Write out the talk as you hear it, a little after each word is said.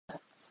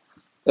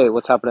Hey,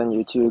 what's happening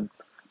YouTube?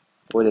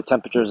 Where the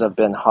temperatures have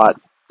been hot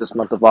this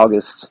month of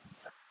August.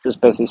 Just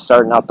basically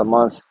starting out the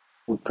month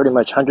with pretty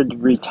much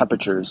 100-degree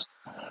temperatures.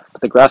 But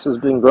the grass has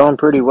been growing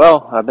pretty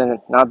well. I've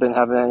not been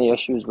having any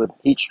issues with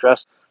heat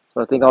stress.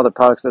 So I think all the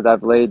products that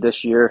I've laid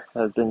this year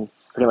have been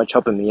pretty much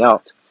helping me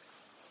out.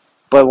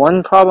 But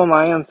one problem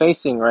I am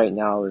facing right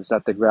now is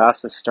that the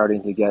grass is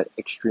starting to get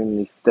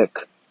extremely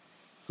thick.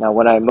 Now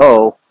when I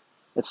mow,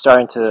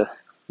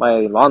 my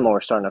lawnmower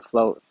is starting to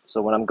float.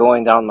 So when I'm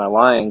going down my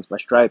lines, my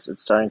stripes,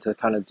 it's starting to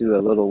kind of do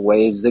a little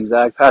wave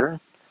zigzag pattern.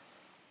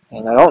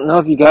 And I don't know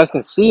if you guys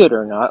can see it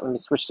or not. Let me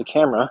switch the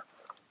camera.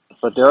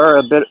 But there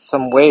are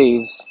some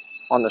waves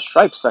on the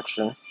stripe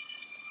section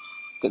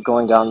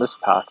going down this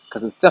path,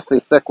 because it's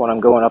definitely thick when I'm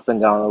going up and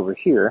down over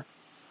here.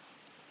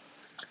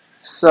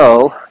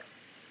 So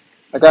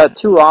I got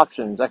two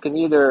options. I can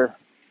either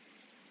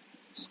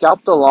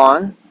scalp the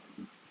lawn,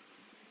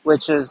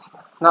 which is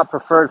not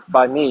preferred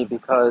by me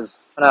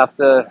because I'm going to have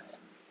to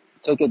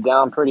take it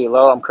down pretty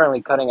low. I'm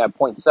currently cutting at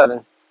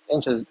 0.7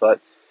 inches,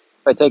 but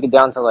if I take it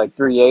down to like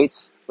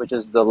 3/8, which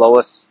is the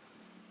lowest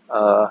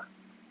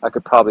I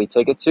could probably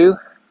take it to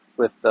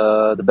with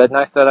the bed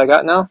knife that I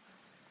got now,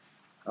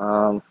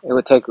 it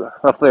would take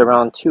roughly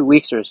around 2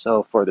 weeks or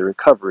so for the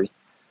recovery.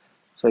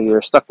 So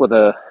you're stuck with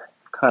a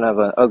kind of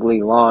an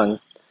ugly lawn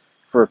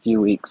for a few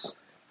weeks.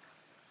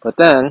 But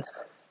then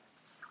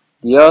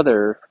the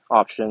other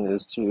option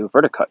is to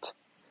verticut.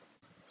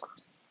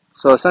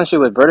 So essentially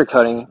with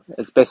verticutting,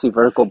 it's basically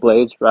vertical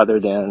blades rather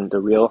than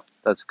the reel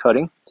that's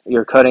cutting.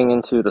 You're cutting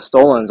into the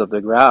stolons of the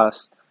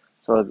grass,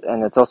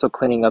 and it's also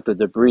cleaning up the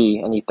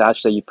debris, any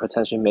thatch that you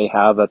potentially may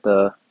have at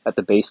the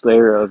base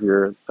layer of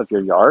your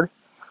yard,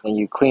 and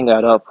you clean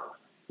that up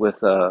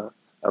with a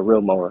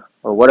reel mower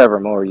or whatever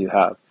mower you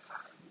have,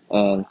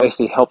 and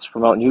basically helps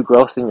promote new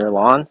growth in your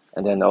lawn,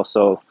 and then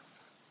also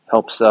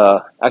helps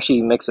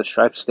actually makes the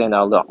stripes stand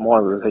out a lot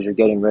more because you're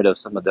getting rid of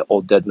some of the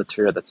old dead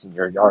material that's in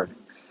your yard.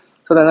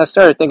 So then I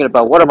started thinking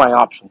about what are my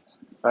options,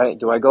 right?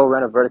 Do I go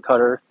rent a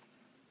verticutter?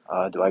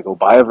 Do I go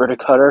buy a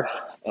verticutter?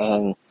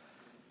 And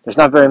there's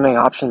not very many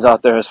options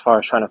out there as far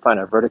as trying to find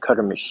a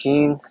verticutter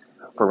machine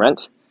for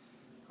rent.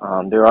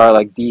 There are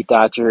like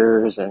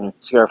dethatchers and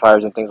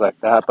scarifiers and things like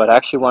that, but I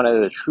actually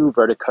wanted a true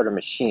verticutter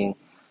machine.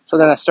 So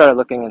then I started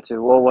looking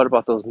into, well, what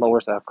about those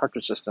mowers that have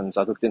cartridge systems?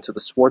 I looked into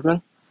the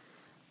Swordman,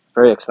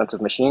 very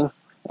expensive machine,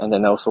 and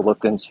then I also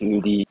looked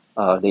into the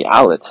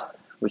Owlet,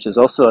 which is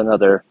also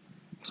another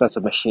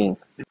expensive machine.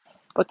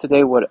 But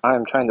today what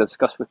I'm trying to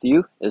discuss with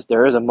you is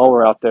there is a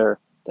mower out there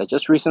that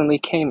just recently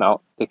came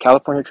out, the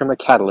California Trimmer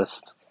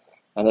Catalyst,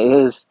 and it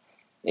is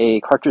a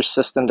cartridge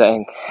system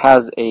that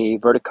has a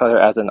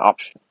verticutter as an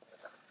option.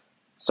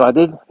 So I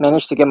did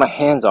manage to get my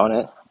hands on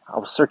it. I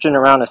was searching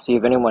around to see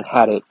if anyone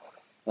had it,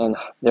 and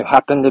there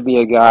happened to be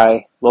a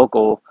guy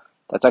local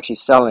that's actually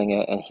selling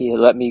it, and he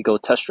let me go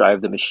test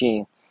drive the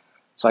machine.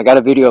 So I got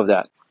a video of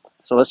that.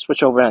 So let's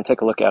switch over and take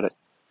a look at it.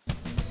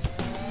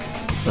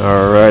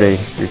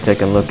 Alrighty, you're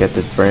taking a look at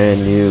the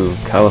brand new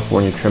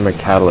California Trimmer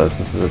Catalyst.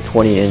 This is a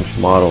 20-inch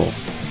model.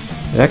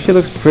 It actually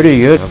looks pretty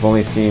good. I've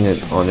only seen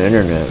it on the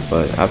internet,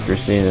 but after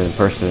seeing it in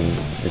person,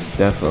 it's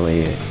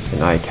definitely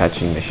an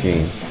eye-catching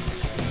machine.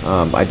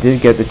 I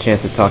did get the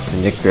chance to talk to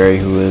Nic Berry,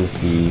 who is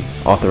the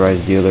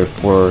authorized dealer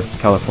for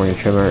California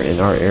Trimmer in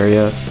our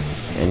area,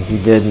 and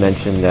he did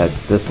mention that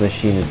this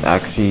machine is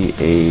actually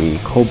a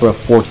Cobra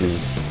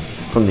Fortis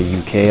from the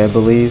UK, I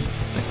believe.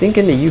 I think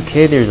in the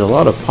UK there's a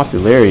lot of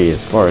popularity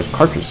as far as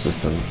cartridge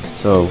systems.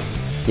 So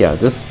yeah,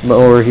 this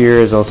mower here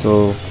is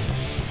also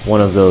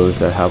one of those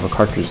that have a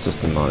cartridge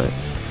system on it.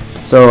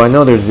 So I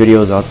know there's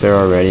videos out there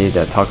already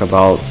that talk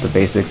about the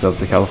basics of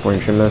the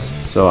California Trimmer,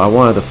 so I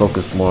wanted to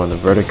focus more on the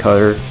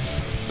verticutter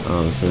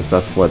since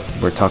that's what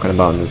we're talking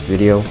about in this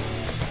video.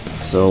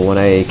 So when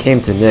I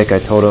came to Nick, I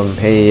told him,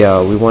 hey,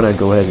 we want to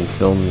go ahead and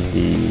film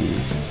the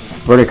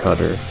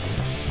verticutter.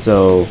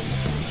 So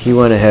he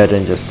went ahead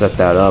and just set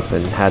that up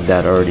and had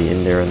that already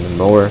in there in the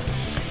mower.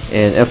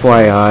 And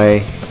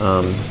FYI,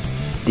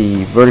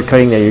 the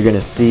verticutting that you're going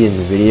to see in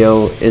the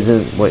video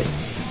isn't what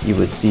you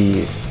would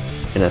see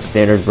in a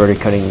standard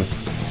verticutting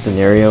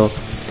scenario.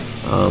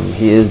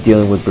 He is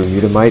dealing with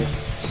Bermuda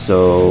mites,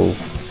 so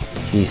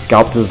he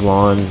scalped his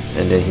lawn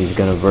and then he's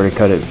going to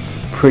verticut it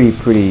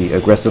pretty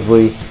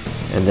aggressively,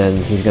 and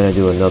then he's going to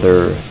do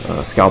another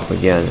scalp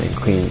again and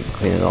clean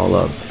it all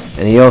up.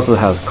 And he also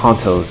has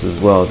contos as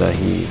well that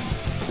he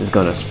is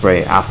going to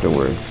spray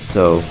afterwards.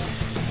 So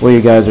what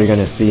you guys are going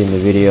to see in the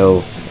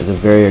video is a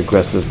very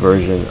aggressive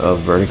version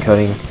of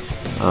verticutting.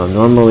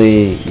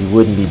 Normally you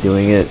wouldn't be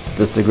doing it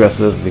this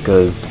aggressive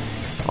because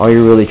all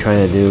you're really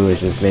trying to do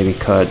is just maybe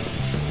cut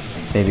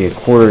maybe a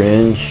 1/4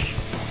 inch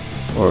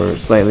or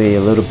slightly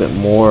a little bit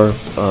more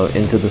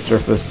into the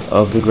surface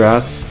of the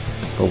grass.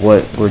 But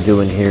what we're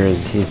doing here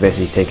is he's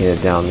basically taking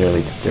it down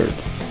nearly to dirt.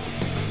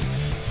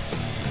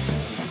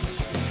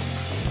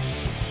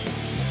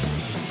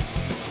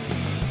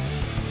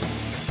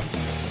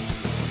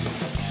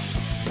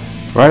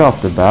 Right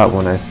off the bat,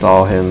 when I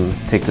saw him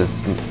take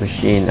this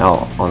machine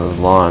out on his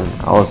lawn,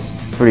 I was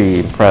pretty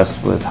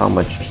impressed with how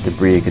much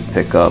debris it could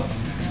pick up.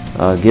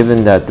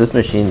 Given that this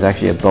machine is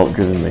actually a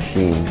belt-driven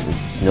machine,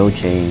 with no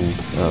chains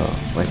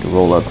like the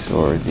Rolex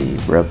or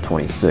the Rev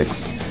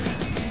 26.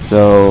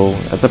 So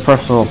that's a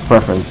personal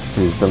preference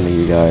to some of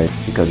you guys,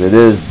 because it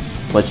is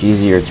much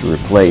easier to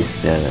replace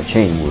than a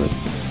chain would.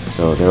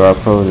 So there are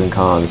pros and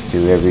cons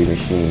to every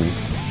machine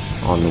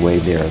on the way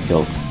they are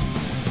built.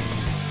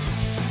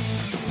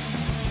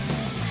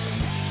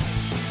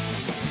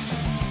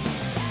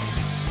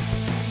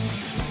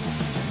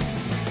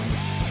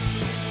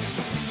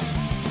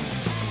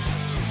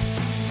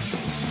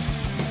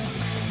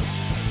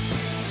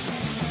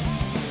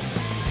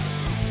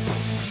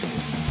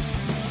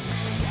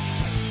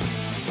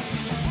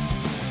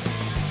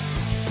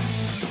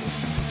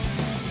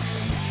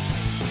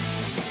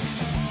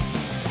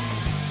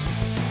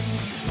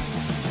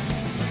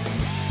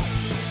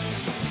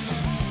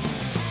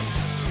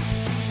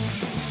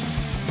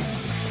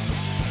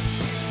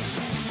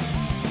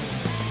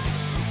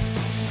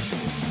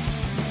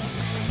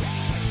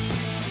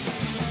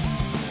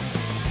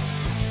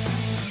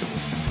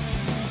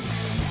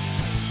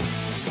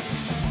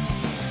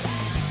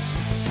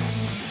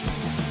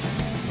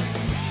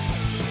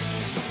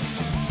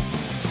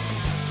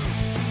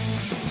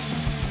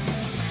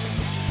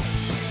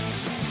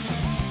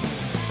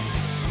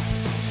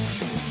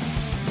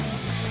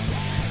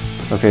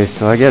 Okay,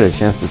 so I get a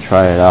chance to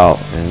try it out,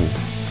 and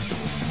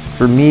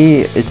for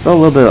me it felt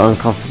a little bit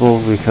uncomfortable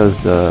because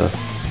the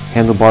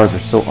handlebars are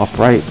so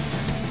upright,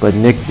 but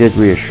Nic did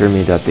reassure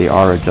me that they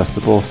are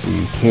adjustable, so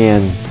you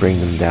can bring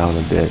them down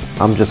a bit.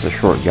 I'm just a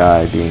short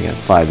guy, being at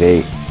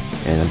 5'8",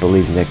 and I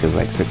believe Nic is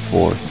like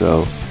 6'4",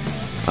 so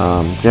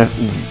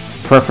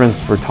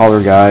preference for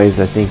taller guys,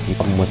 I think you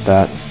come with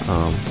that.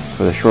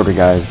 For the shorter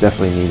guys,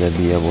 definitely need to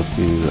be able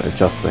to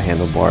adjust the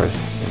handlebars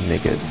and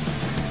make it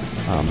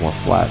more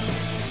flat.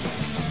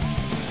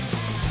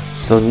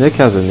 So Nic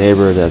has a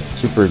neighbor that's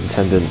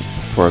superintendent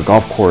for a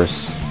golf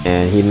course,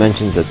 and he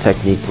mentions a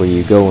technique where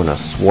you go in a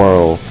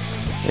swirl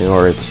in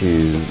order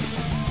to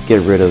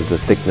get rid of the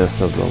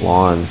thickness of the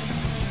lawn.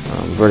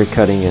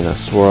 Verticutting in a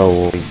swirl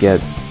will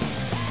get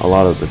a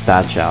lot of the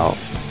thatch out,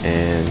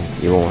 and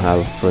you won't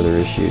have further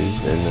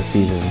issues in the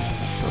season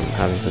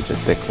having such a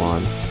thick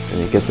lawn, and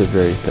it gets it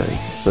very thin.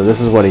 So this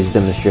is what he's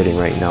demonstrating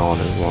right now on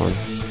his lawn.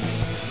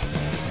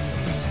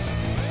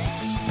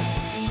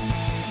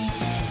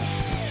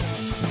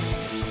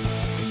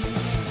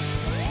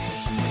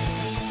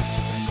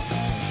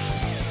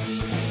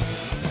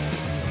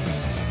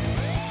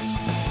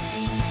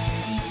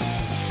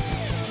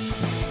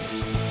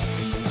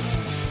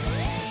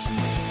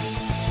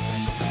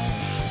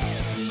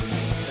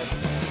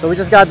 So we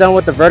just got done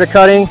with the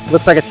verticutting.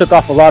 Looks like it took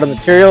off a lot of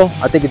material.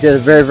 I think it did a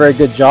very, very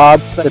good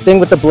job. The thing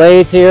with the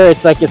blades here,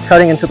 it's like it's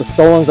cutting into the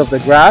stolons of the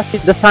grass.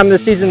 This time of the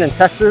season in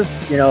Texas,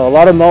 you know, a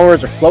lot of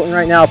mowers are floating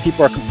right now.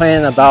 People are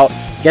complaining about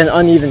getting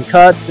uneven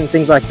cuts and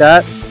things like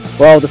that.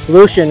 Well, the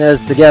solution is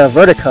to get a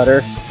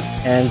verticutter,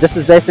 and this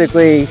is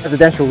basically a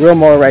residential reel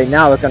mower right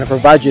now that's going to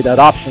provide you that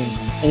option.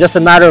 In just a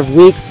matter of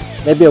weeks,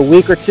 maybe a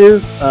week or two,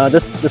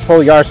 this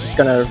whole yard's just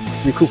going to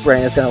recuperate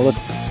and it's going to look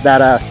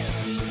badass.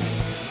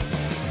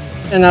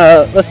 And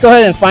let's go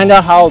ahead and find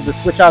out how to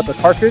switch out the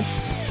cartridge.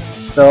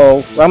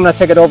 So I'm going to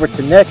take it over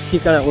to Nic.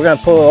 We're going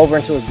to pull it over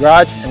into his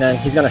garage, and then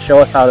he's going to show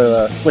us how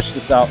to switch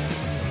this out.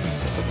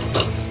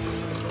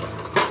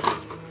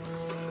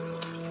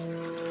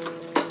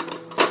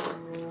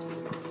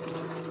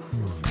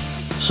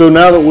 So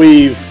now that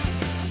we've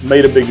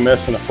made a big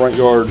mess in the front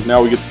yard,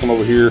 now we get to come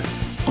over here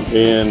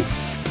and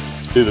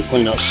do the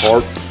cleanup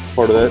part.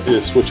 Part of that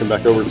is switching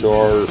back over to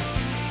our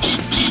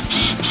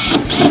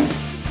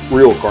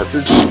reel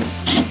cartridge.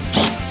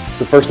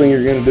 The first thing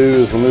you're going to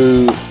do is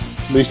remove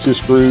these two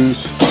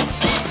screws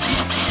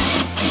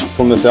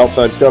from this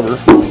outside cover.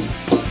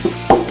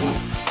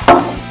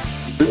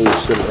 We'll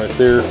just sit it right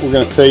there. We're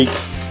going to take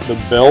the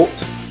belt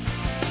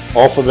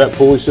off of that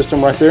pulley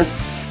system right there.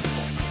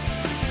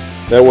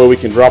 That way we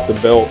can drop the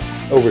belt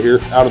over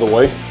here out of the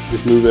way.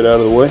 Just move it out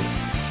of the way.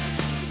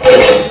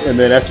 And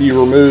then after you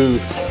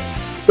remove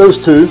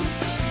those two,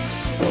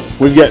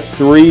 we've got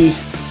three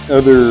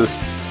other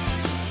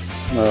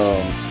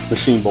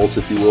machine bolts,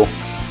 if you will.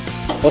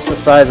 What's the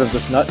size of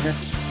this nut here?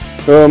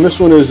 This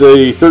one is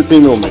a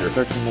 13 millimeter.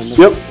 13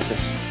 millimeter? Yep.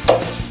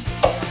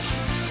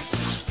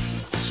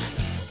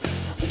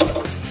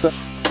 Okay.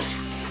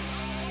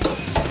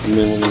 And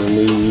then we're going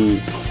to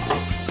remove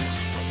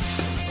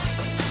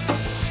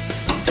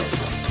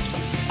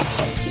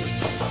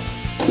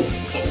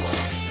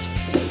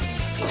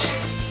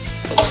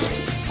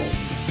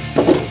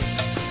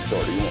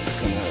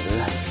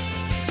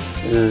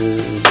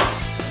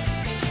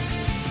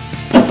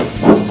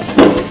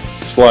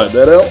slide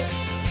that out.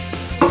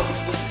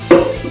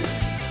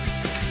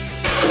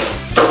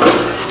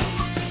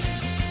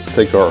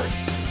 Take our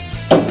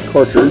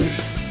cartridge.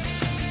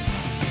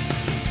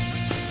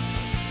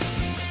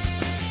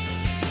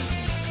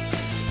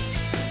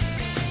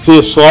 See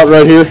this slot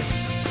right here?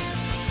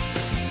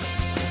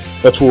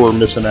 That's where we're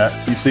missing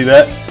at. You see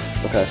that?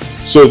 Okay.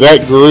 So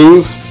that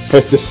groove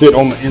has to sit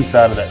on the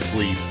inside of that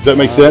sleeve. Does that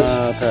make sense?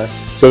 Okay.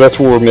 So that's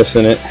where we're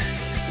missing it.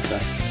 Okay.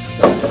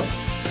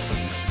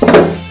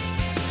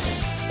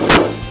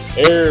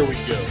 There we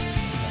go.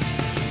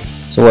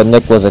 So what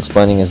Nick was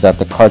explaining is that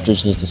the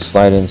cartridge needs to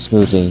slide in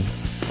smoothly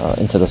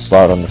into the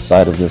slot on the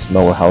side of this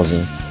mower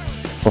housing.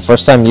 For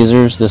first-time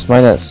users, this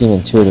might not seem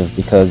intuitive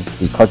because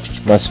the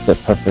cartridge must fit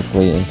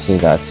perfectly into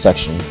that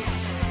section.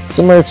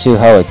 Similar to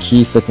how a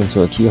key fits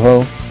into a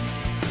keyhole,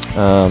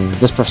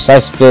 this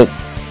precise fit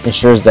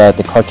ensures that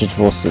the cartridge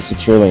will sit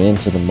securely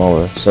into the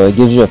mower, so it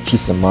gives you a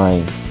peace of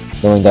mind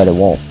knowing that it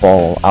won't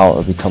fall out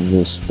or become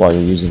loose while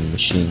you're using the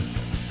machine.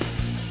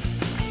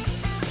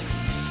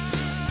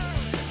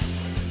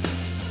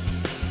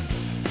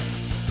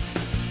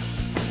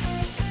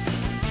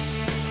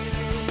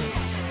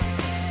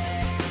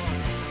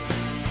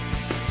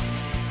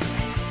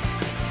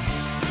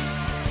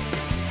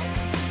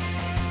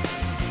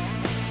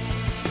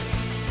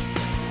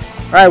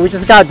 Alright, we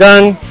just got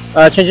done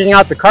changing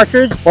out the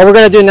cartridge. What we're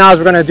going to do now is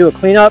we're going to do a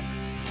cleanup.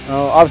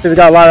 Obviously we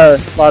got a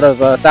lot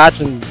of thatch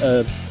and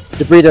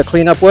debris to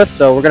clean up with,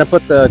 so we're going to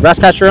put the grass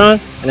catcher on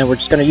and then we're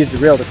just going to use the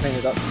reel to clean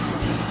it up.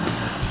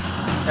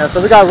 Yeah,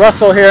 so we got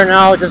Russell here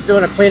now just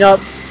doing a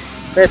cleanup.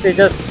 Basically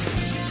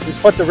we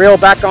put the reel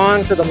back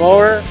on to the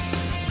mower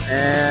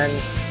and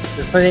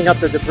just cleaning up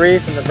the debris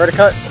from the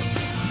Verticut.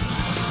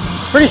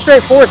 Pretty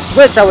straightforward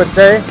switch, I would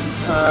say,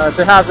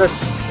 to have this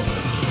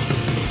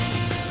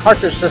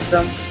cartridge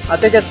system. I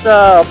think it's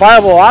a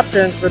viable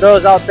option for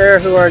those out there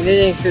who are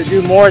needing to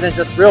do more than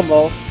just reel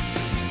mow.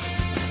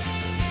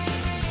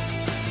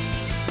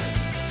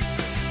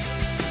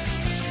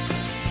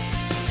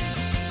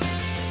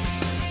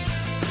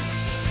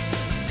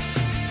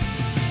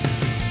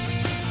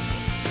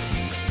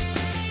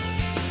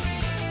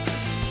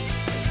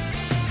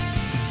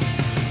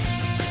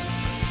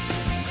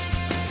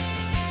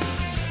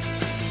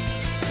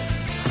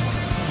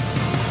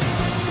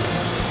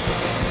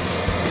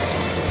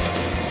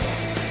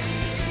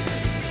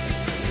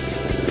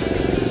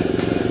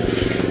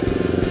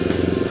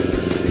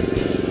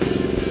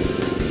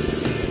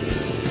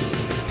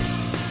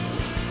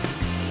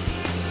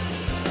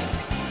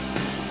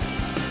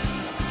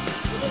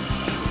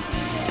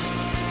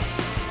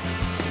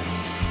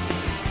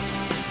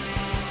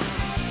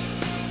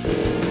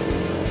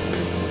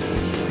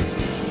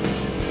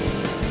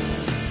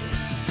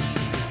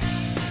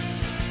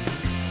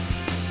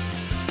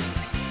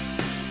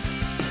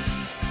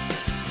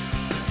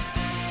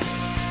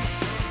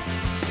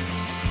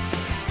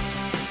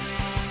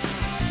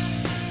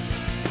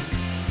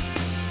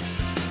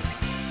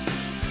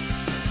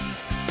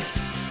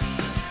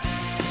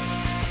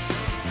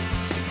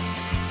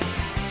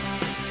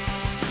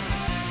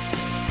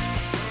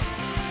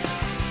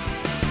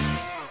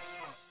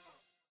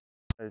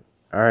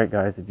 Alright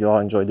guys, if you all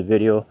enjoyed the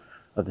video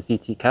of the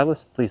CT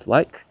Catalyst, please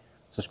like,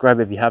 subscribe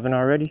if you haven't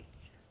already,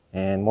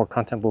 and more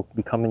content will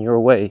be coming your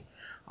way.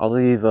 I'll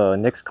leave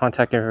Nick's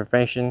contact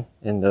information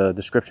in the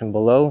description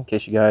below in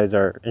case you guys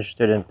are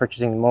interested in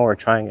purchasing the mower or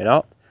trying it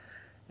out,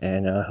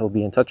 and he'll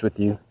be in touch with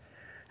you.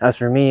 As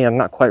for me, I'm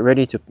not quite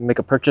ready to make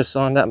a purchase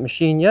on that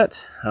machine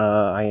yet.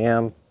 I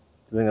am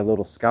doing a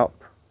little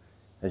scalp,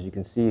 as you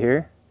can see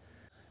here.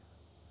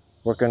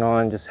 Working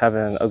on just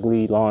having an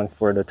ugly lawn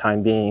for the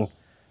time being,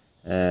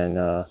 and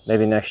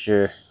maybe next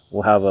year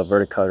we'll have a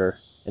verticutter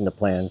in the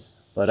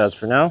plans. But as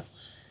for now,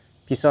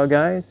 peace out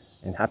guys,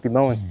 and happy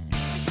mowing.